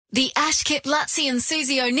The Ash Kip Lutzi and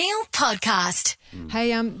Susie O'Neill podcast.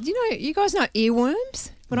 Hey, you guys know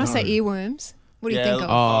Earworms? When I say earworms, what do you think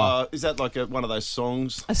of? Is that like one of those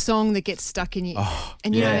songs? A song that gets stuck in you.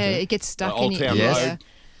 And you know, it gets stuck in Old you. Town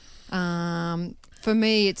Road. For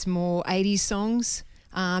me, it's more 80s songs.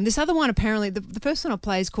 This other one, apparently, the first one I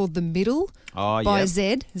play is called The Middle by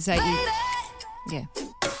Zed. Z-E. Yeah.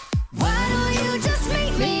 Why don't you just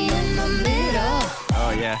meet me in the middle?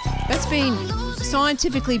 Oh, yeah. That's been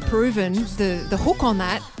scientifically proven, the hook on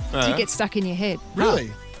that, to get stuck in your head.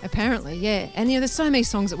 Really? Apparently, yeah. And, there's so many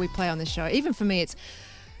songs that we play on this show. Even for me, it's...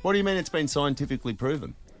 What do you mean it's been scientifically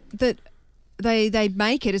proven? That they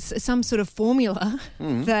make it. It's some sort of formula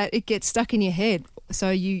that it gets stuck in your head. So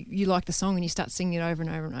you like the song and you start singing it over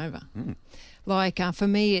and over and over. Like, for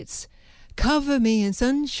me, it's... Cover me in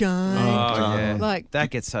sunshine. Oh, yeah. Like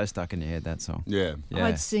that gets so stuck in your head, that song. Yeah.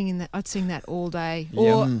 I'd sing that all day.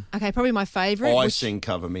 Or probably my favourite. I sing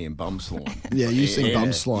Cover Me in Bum Slime. Yeah, you sing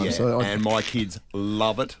Bum Slime. Yeah. So and my kids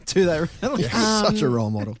love it. Do they really? Such a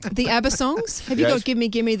role model. The ABBA songs. Have you got Gimme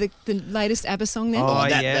Gimme, the latest ABBA song then? Oh,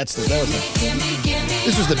 that, yeah. that was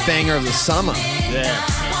this was the banger of the summer. Yeah.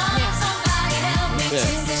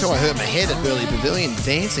 So I hurt my head at Burley Pavilion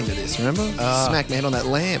dancing to this, remember? Smack my head on that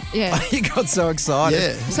lamp. Yeah. You got so excited.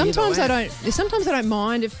 Yeah. Sometimes I don't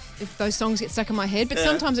mind if those songs get stuck in my head, but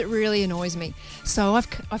sometimes it really annoys me. So I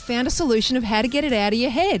found a solution of how to get it out of your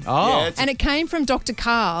head. Oh. Yeah, and it came from Dr.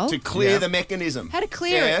 Carl. To clear the mechanism. How to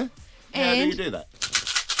clear it. How do And you do that?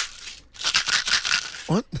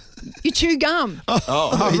 What? you chew gum. You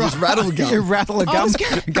just rattle gum. You rattle a gum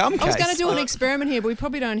case. I was going to do an experiment here, but we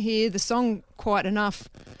probably don't hear the song quite enough.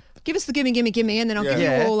 Give us the gimme, gimme, gimme, and then I'll give you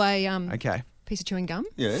all a Okay. piece of chewing gum.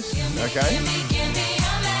 Yes. Okay.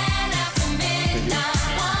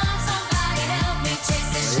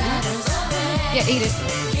 Yeah, eat it.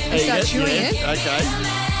 And start chewing it. Okay.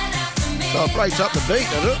 So it breaks up the beat,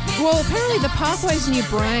 does it? Well, apparently the pathways in your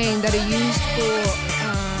brain that are used for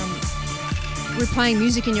replaying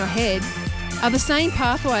music in your head are the same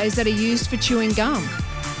pathways that are used for chewing gum.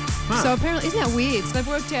 So apparently, isn't that weird? So they've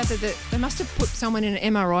worked out that they must have put someone in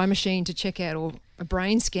an MRI machine to check out, or a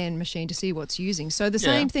brain scan machine to see what's using. So the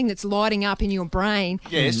same thing that's lighting up in your brain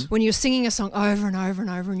when you're singing a song over and over and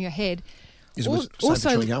over in your head chewing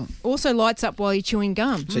gum. also lights up while you're chewing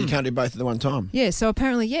gum. So you can't do both at the one time. Yeah, so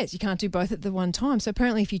apparently, yes, you can't do both at the one time. So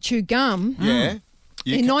apparently if you chew gum, in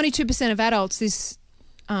 92% of adults, this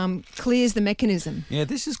clears the mechanism. Yeah,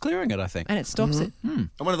 this is clearing it, I think. And it stops it. And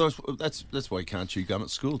one of those. That's why you can't chew gum at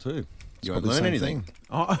school too. You won't learn anything.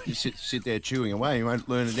 Oh. You sit there chewing away. You won't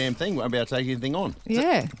learn a damn thing. Won't be able to take anything on.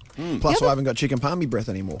 Yeah. Plus, I haven't got chicken palmy breath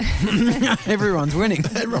anymore. Everyone's winning.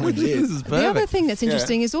 Everyone's This is perfect. The other thing that's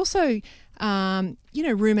interesting is also,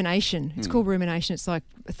 rumination. It's called rumination. It's like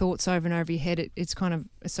thoughts over and over your head. It's kind of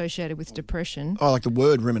associated with depression. Oh, like the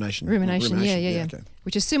word rumination. Rumination, yeah. Okay.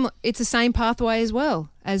 Which is similar. It's the same pathway as well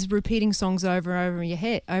as repeating songs over and over in your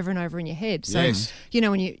head, So,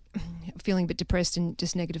 when you're feeling a bit depressed and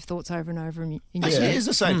just negative thoughts over and over in your head. It is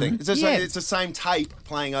the same thing. It's the same tape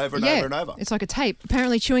playing over and over and over. It's like a tape.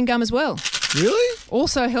 Apparently chewing gum as well. Really?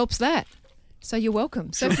 Also helps that. So you're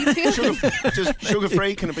welcome. So if you feel Just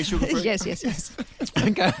sugar-free? Can it be sugar-free? yes.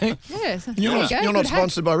 Okay. Yeah. So You're not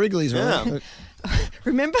sponsored by Wrigley's, right? Yeah.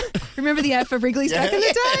 Remember the ad for Wrigley's back in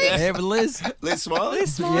the day? Yeah, but Liz. Liz Smiley?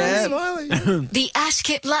 Yeah. The Ash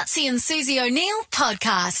Kip Lutzi and Susie O'Neill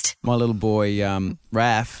podcast. My little boy,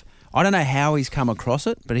 Raph, I don't know how he's come across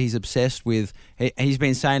it, but he's obsessed with... He's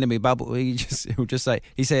been saying to me, Bubble, he'll just say...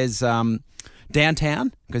 He says...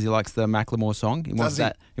 Downtown, because he likes the Macklemore song. He wants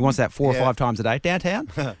that 4 or 5 times a day. Downtown.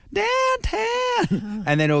 Downtown.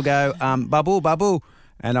 And then he'll go, Bubble.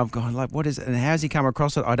 And I've gone, like, what is it? And how's he come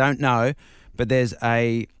across it? I don't know. But there's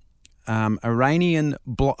a blind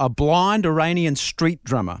Iranian street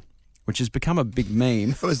drummer, which has become a big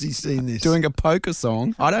meme. How has he seen this? Doing a poker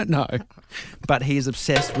song. I don't know. But he is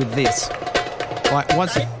obsessed with this. Like,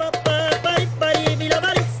 once...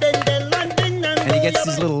 And he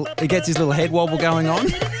gets his little head wobble going on.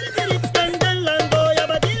 Someone's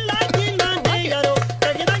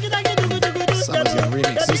going to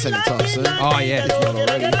remix this anytime soon. Oh, yeah. If not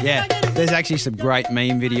already. Yeah. There's actually some great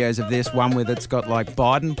meme videos of this. One where it's got like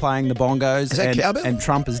Biden playing the bongos Is that cowbell? and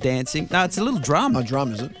Trump is dancing. No, it's a little drum. Oh,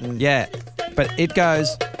 drum, is it? Yeah. But it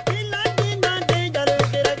goes...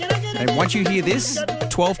 And once you hear this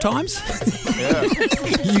 12 times,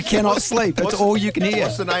 you cannot sleep. That's all you can hear.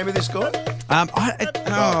 What's the name of this guy?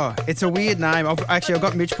 It's a weird name. I've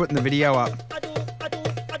got Mitch putting the video up.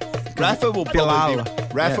 Rafa will Bilal.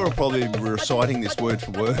 probably be reciting this word for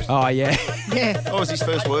word. Oh, yeah. Yeah. What was his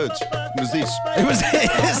first words? It was this. It was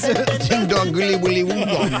this. Ding dong, gully willy woo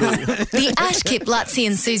dong. The Ash, Kip, Lutzi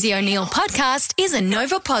and Susie O'Neill podcast is a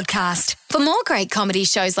Nova podcast. For more great comedy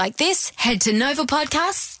shows like this, head to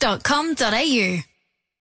novapodcasts.com.au.